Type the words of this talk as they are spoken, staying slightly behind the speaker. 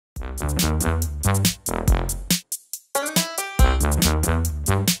Të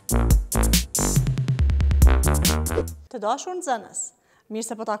dashur nxënës, mirë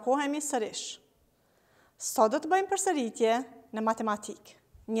se po takohemi sërish. Sot do të bëjmë përsëritje në matematikë.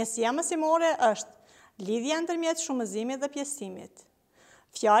 Njësia mësimore është lidhja ndërmjet shumëzimit dhe pjesëtimit.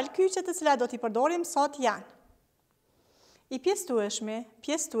 Fjalë kyçe të cilat do t'i përdorim sot janë i pjesëtueshmi,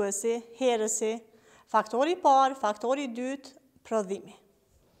 pjesëtuesi, herësi, faktori i parë, faktori i dytë, prodhimi.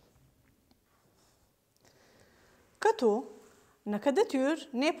 Këtu, në këtë detyrë,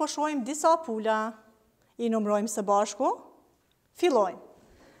 ne po shohim disa pula, i numrojmë së bashku, fillojmë.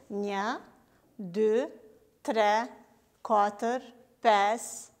 1, 2, 3, 4, 5,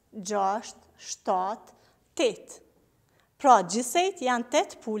 6, 7, 8. Pra, gjithsejt janë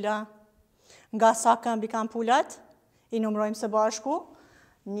 8 pula. Nga sa këmbi kanë pulat, i numrojmë së bashku.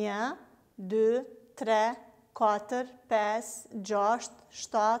 1, 2, 3, 4, 5, 6,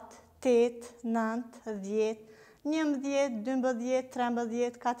 7, 8, 9, 10, 11, 12,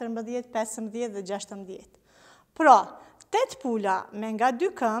 13, 14, 15 dhe 16. Pra, 8 pula me nga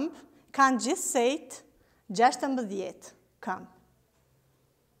 2 këmbë kanë gjithsejt 16 këmbë.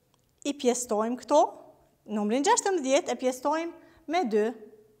 I pjestojmë këto, numrin 16 e pjestojmë me 2.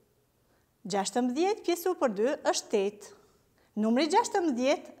 16 pjesu për 2 është 8. Numri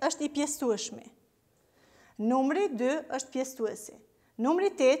 16 është i pjesëtueshmi. Numri 2 është pjesëtuesi.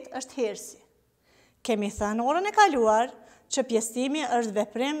 Numri 8 është herësi. Kemi thënë orën e kaluar që pjesëtimi është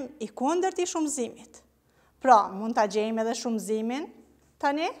veprim i kundërt i shumëzimit. Pra, mund ta gjejmë edhe shumëzimin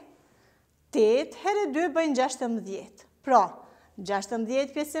tani. 8 herë 2 bëjnë 16. Pra,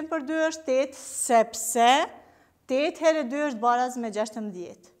 16 pjesim për 2 është 8, sepse 8 herë 2 është baraz me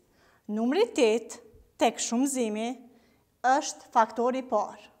 16. Numri 8 tek shumëzimi është faktori i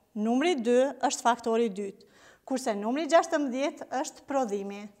parë. Numri 2 është faktori i dytë, kurse numri 16 është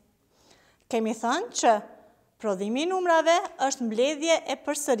prodhimi. Kemi thënë që prodhimi i numrave është mbledhje e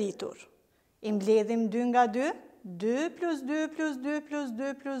përsëritur. I mbledhim 2 nga 2, 2 plus 2 plus 2 plus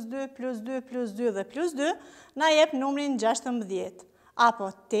 2 plus 2 plus 2 plus 2 dhe plus 2, na jep numrin 16, apo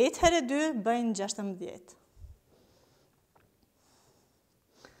 8 herë 2 bëjnë 16.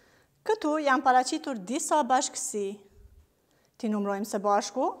 Këtu janë paraqitur disa bashkësi. Ti numrojmë së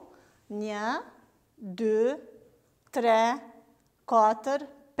bashku. 1, 2, 3, 4,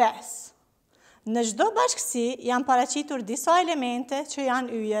 5. Në çdo bashkësi janë paraqitur disa elemente që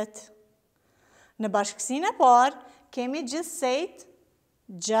janë yjet. Në bashkësinë e parë kemi gjithsejt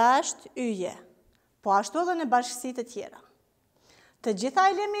 6 yje, po ashtu edhe në bashkësitë të tjera. Të gjitha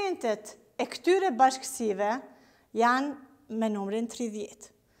elementet e këtyre bashkësive janë me numrin 30.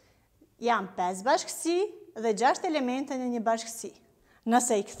 Janë 5 bashkësi dhe 6 elemente në një bashkësi.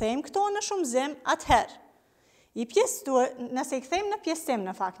 Nëse i kthejmë këto në shumëzim, atëherë, nëse i kthejmë në pjesëtim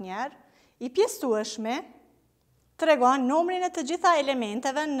në fakt njerë, i pjesëtueshmi tregon numrin e të gjitha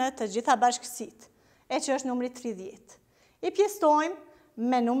elementeve në të gjitha bashkësitë, e që është numri 30. I pjesëtojmë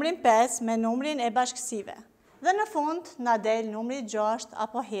me numrin 5 me numrin e bashkësive. Dhe në fund na del numri 6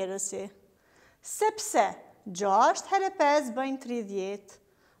 apo herësi. Sepse 6 herë 5 bëjnë 30.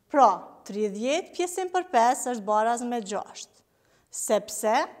 Pra, 30 pjesim për 5 është baraz me 6.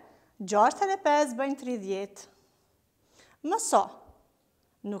 Sepse 6 herë 5 bëjnë 30. Mëso.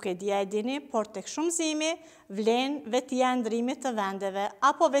 Nuk e dia e dini, por tek shumëzimi vlen vetia e ndrimit të vendeve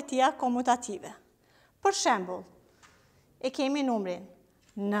apo vetia komutative. Për shembull, e kemi numrin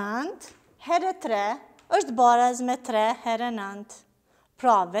 9 herë 3 është baraz me 3 herë 9.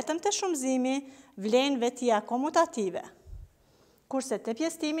 Pra, vetëm të shumëzimi vlen vetia komutative, kurse të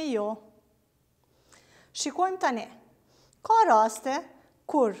pjesëtimi jo. Shikojmë tani. Ka raste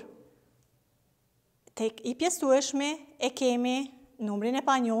kur tek i pjesëtueshmi e kemi numrin e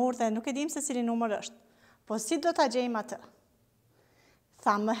panjohur dhe nuk e dim se cili numër është. Po si do ta gjejmë atë?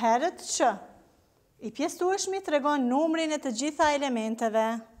 Thamë më herët që i pjesëtueshmi tregon numrin e të gjitha elementeve.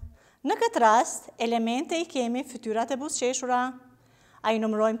 Në këtë rast, elemente i kemi fytyrat e buzëqeshura. A i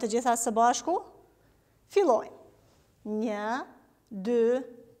numrojmë të gjitha së bashku? Fillojmë. 1, 2,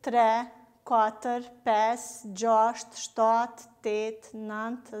 3, 4, 5, 6, 7, 8,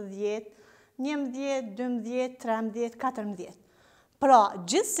 9, 10, 11, 12, 13, 14. Pra,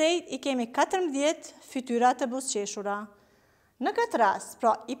 gjithsej i kemi 14 fytyra të buzëqeshura. Në këtë rast,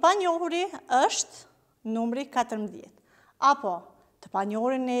 pra, i panjohuri është numri 14. Apo, të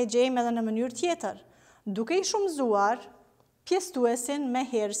panjohurin ne e gjejmë edhe në mënyrë tjetër, duke i shumëzuar pjesëtuesin me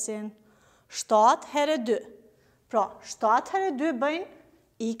herësin. 7 herë 2. Pra, 7 herë 2 bëjnë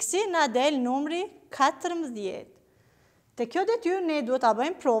x-i na del numri 14. Te kjo detyrë ne duhet ta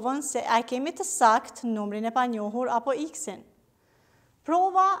bëjmë provën se a kemi të sakt numrin e panjohur apo x-in. Në këtë rast, pra, i panjohuri është numri 14. Apo, të panjohurin ne e gjejmë edhe në mënyrë tjetër, duke i shumëzuar pjesëtuesin me herësin. 7 herë 2 bëjnë x-i na del numri 14. Te kjo detyrë ne duhet ta bëjmë provën se a kemi të sakt numrin e panjohur apo x-in.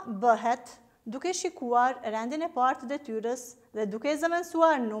 Prova bëhet duke shikuar rendin e parë të detyrës dhe duke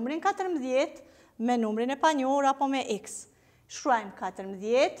zëvendësuar numrin 14 me numrin e panjohur apo me x. Shkruajmë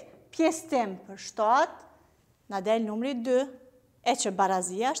 14, pjesëtim për 7, na del numri 2, e që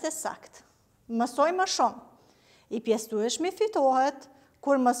barazia është e saktë. Mësoj më shumë. I pjesëtueshmi fitohet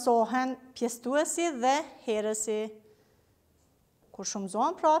kur mësohen pjesëtuesi dhe herësi. Kur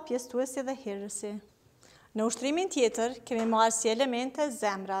shumëzohen pra pjesëtuesi dhe herësi. Në ushtrimin tjetër kemi marrë si elemente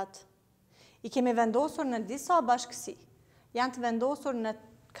zemrat. I kemi vendosur në disa bashkësi. Janë të vendosur në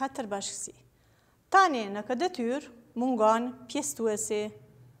 4 bashkësi. Tani në këtë detyrë mungon pjesëtuesi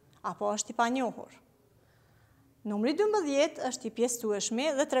apo është i panjohur. Numri 12 është i pjesëtueshmi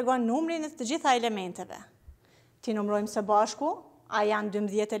dhe tregon numrin e të gjitha elementeve. Ti numrojmë së bashku, a janë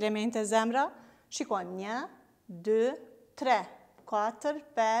 12 elemente zemra? Shikojmë 1, 2, 3, 4,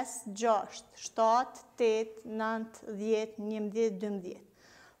 5, 6, 7, 8, 9, 10, 11, 12.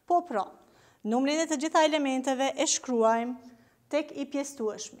 Po pra, numrin e të gjitha elementeve e shkruajmë tek i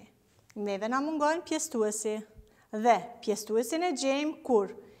pjesëtueshmi. Neve na mungon pjesëtuesi dhe pjesëtuesin e gjejmë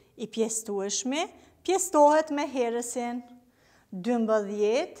kur i pjesëtueshmi pjesëtohet me herësin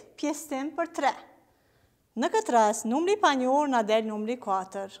 12 pjesëtim për 3. Në këtë rast, numri panjohur na del numri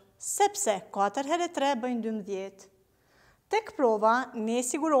 4, sepse 4 herë 3 bëjnë 12. Tek prova, ne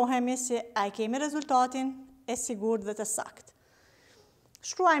sigurohemi se a kemi rezultatin e sigurt dhe të saktë.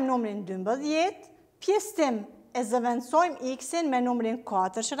 Shkruajmë numrin 12, pjesëtim e zëvendësojmë x-in me numrin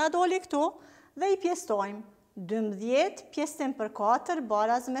 4 që na doli këtu dhe i pjesëtojmë 12 pjesëtim për 4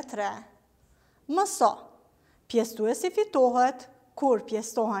 baraz me 3. Mëso, pjesëtuesi fitohet kur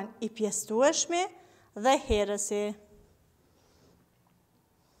pjesëtohen i pjesëtueshmi dhe herësi.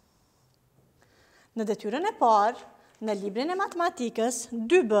 Në detyrën e parë, në librin e matematikës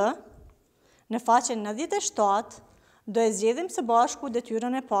 2B, në faqen 97, do e zgjedhim së bashku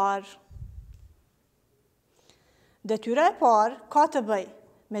detyrën e parë. Detyra e parë ka të bëjë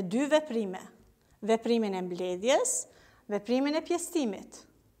me 2 veprime. Veprimin e mbledhjes, veprimin e pjesëtimit.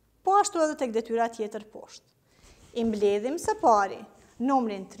 Po ashtu edhe tek detyra tjetër poshtë. I mbledhim së pari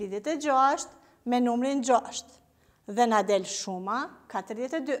numrin 36 me numrin 6 dhe na del shuma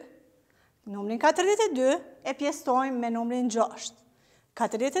 42. Numrin 42 e pjesëtojmë me numrin 6.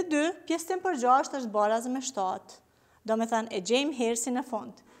 42 pjesëtim për 6 është baraz me 7. Do me thënë e gjejmë herësin në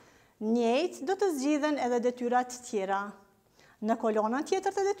fund. Njëjtë do të zgjidhen edhe detyrat tjera. Në kolonën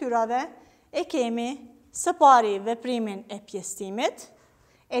tjetër të detyrave e kemi së pari veprimin e pjesëtimit,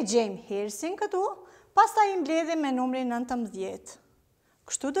 e gjejmë herësin këtu, pastaj i mbledhim me numrin 19.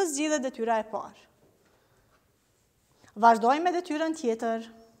 Kështu do zgjidhet detyra e parë. Vazhdojmë me detyrën tjetër.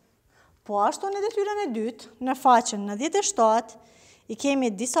 Po ashtu në detyrën e dytë, në faqen 97, i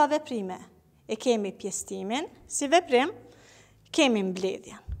kemi disa veprime. E kemi pjesëtimin si veprim, kemi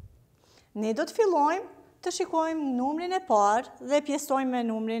mbledhjen. Ne do të fillojmë të shikojmë numrin e parë dhe pjesëtojmë me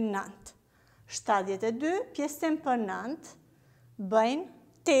numrin 9. 72 pjesëtim për 9 bëjnë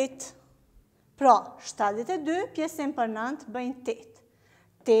 8. Pra, 72 pjesëtim për 9 bëjnë 8.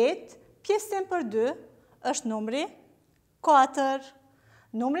 8 pjesëtim për 2 është numri 4.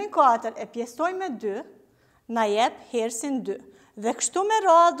 Numrin 4 e pjesëtojmë me 2, na jep herësin 2. Dhe kështu me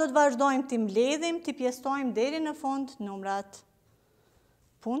radhë do të vazhdojmë të mbledhim, të pjesëtojmë deri në fund numrat.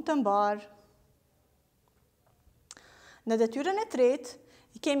 Punë të mbarë. Në detyrën e tretë,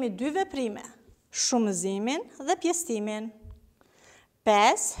 i kemi 2 veprime, shumëzimin dhe pjesëtimin.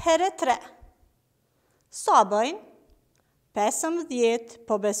 5 herë 3. Sa bëjnë? 15,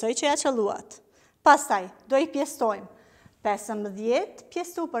 po besoj që ja qëlluat. Pastaj, do i pjesëtojmë. 15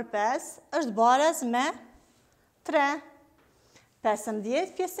 pjesëtu për 5 është baraz me 3.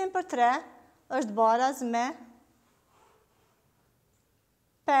 15 pjesëtim për 3 është baraz me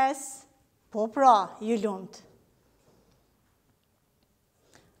 5. Po pra, ju lumt.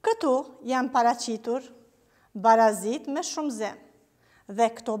 Këtu janë paraqitur barazit me shumëzim. Dhe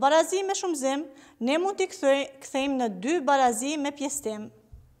këto barazi me shumëzim, ne mund t'i kthejmë në 2 barazi me pjesëtim.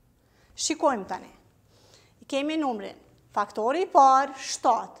 Shikojmë tani. Kemi numrin. Faktori i parë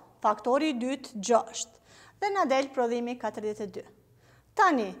 7, faktori i dytë 6 dhe na del prodhimi 42.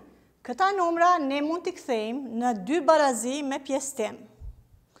 Tani, këta numra ne mund t'i kthejmë në 2 barazi me pjesëtim.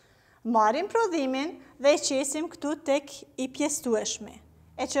 Marrim prodhimin dhe i qesim këtu tek i pjesëtueshmi,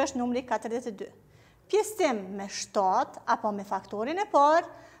 e që është numri 42. Pjesëtim me 7 apo me faktorin e parë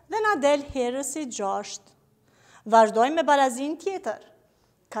dhe na del herësi 6. Vazhdojmë me barazin tjetër.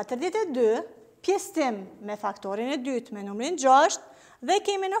 42 pjesëtim me faktorin e dytë me numrin 6 dhe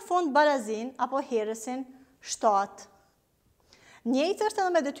kemi në fund barazin apo herësin 7. Njëjtë është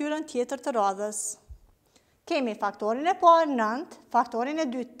edhe me detyrën tjetër të radhës. Kemi faktorin e parë 9, faktorin e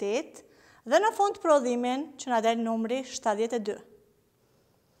dytë 8 dhe në fund prodhimin që na del numri 72.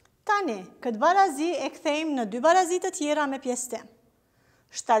 Tani, këtë barazi e kthejmë në dy barazi të tjera me pjesëtim.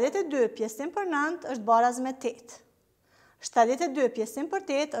 72 pjesëtim për 9 është baraz me 8. 72 pjesëtim për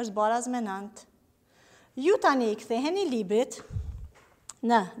 8 është baraz me 9. Ju tani i ktheheni librit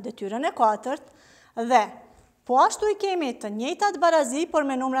në detyrën e 4 dhe po ashtu i kemi të njëjtat barazi por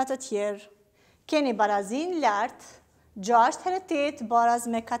me numrat të tjerë. Keni barazin lartë, 6 herë 8 baraz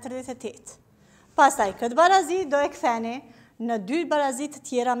me 48. Pastaj këtë barazi do e ktheni në dy barazit të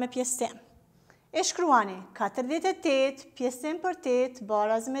tjera me pjesëtim. E shkruani 48 pjesëtim për 8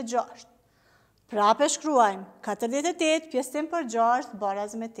 baraz me 6. Prapë shkruajmë 48 pjesëtim për 6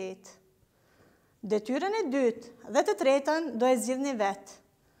 baraz me 8. Detyrën e dytë dhe të tretën do e zgjidhni vetë.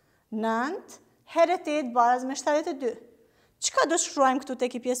 9 herë 8 baraz me 72. Çka do shkruajmë këtu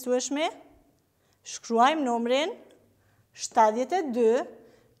tek i pjesëtueshmi? Shkruajmë numrin 72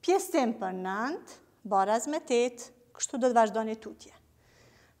 pjesëtim për 9 baraz me 8. Kështu do të vazhdoni tutje.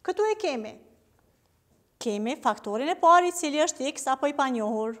 Këtu e kemi. Kemi faktorin e parë i cili është x apo i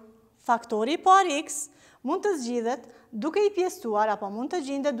panjohur. Faktori i parë x mund të zgjidhet duke i pjesëtuar apo mund të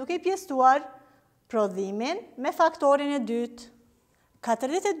gjendet duke i pjesëtuar prodhimin me faktorin e dytë.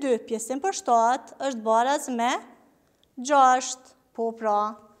 42 pjesëtim për 7 është baraz me 6. Po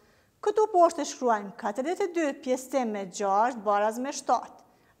pra, këtu poshtë shkruajmë 42 pjesëtim me 6 baraz me 7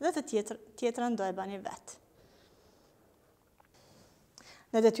 dhe të tjetrën do e bani vetë.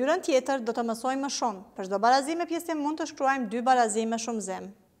 Në detyrën tjetër do të mësojmë më shumë. Për çdo barazi me pjesëtim mund të shkruajmë dy barazi me shumëzim.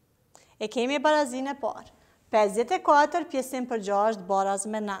 E kemi barazinë e parë. 54 pjesëtim për 6 baraz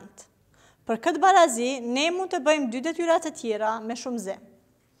me 9. Për këtë barazi ne mund të bëjmë dy detyra të tjera me shumëzim.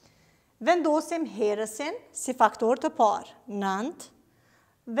 Vendosim herësin si faktor të parë, 9.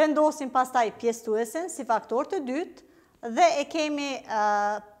 Vendosim pastaj pjesëtuesin si faktor të dytë dhe e kemi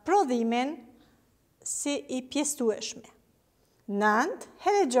prodhimin si i pjesëtueshmi. 9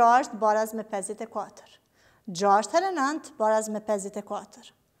 herë 6 baraz me 54. 6 herë 9 baraz me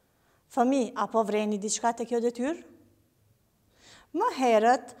 54. Fëmi, apo vreni diçka të kjo detyrë? Më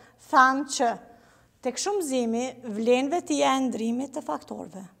herët, thamë që tek shumëzimi vlen vetia e ndrimit të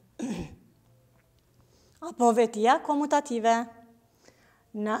faktorëve. Apo vetia komutative.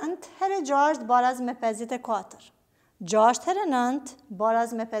 9 herë 6 baraz me 54. 6 herë 9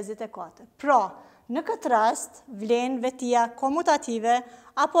 baraz me 54. Pra, në këtë rast, vlen vetia komutative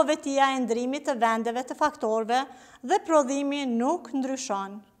apo vetia e ndrimit të vendeve të faktorëve dhe prodhimi nuk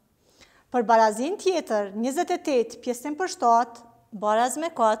ndryshon. Për barazin tjetër, 28 pjesëtim për 7, baraz me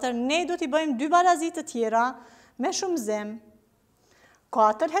 4, ne do t'i bëjmë dy barazit të tjera me shumëzim.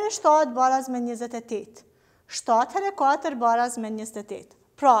 4 herë 7 baraz me 28. 7 herë 4 baraz me 28.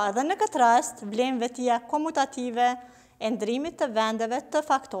 Pra, edhe në këtë rast, vlen vetia komutative e ndrimit të vendeve të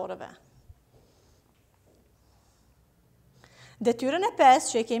faktorëve. Detyrën e 5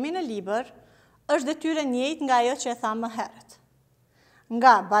 që e kemi në libër është detyrë njëjtë nga ajo që e thamë më herët.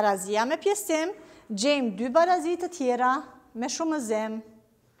 Nga barazia me pjesëtim, gjejmë dy barazi të tjera me shumëzim.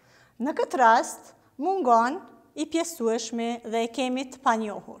 Në këtë rast, mungon i pjesëtueshmi dhe e kemi të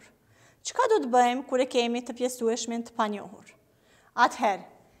panjohur. Çka do të bëjmë kur e kemi të pjesëtueshmin të panjohur? Atëherë,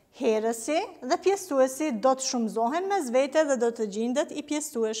 herësi dhe pjesëtuesi do të shumëzohen mes vete dhe do të gjendet i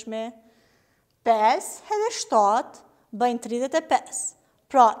pjesëtueshmi. 5 herë 7 bëjnë 35.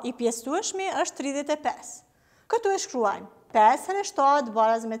 Pra, i pjesëtueshmi është 35. Këtu e shkruajmë. 5 herë 7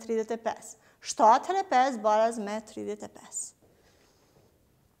 baraz me 35. 7 herë 5 baraz me 35.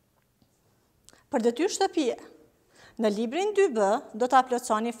 Për detyrë shtëpie, në librin 2B do të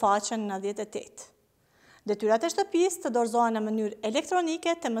plotësoni faqen 98. Detyrat e shtëpisë të dorëzohen në mënyrë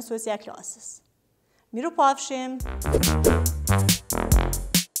elektronike te mësuesja e klasës. Mirupafshim!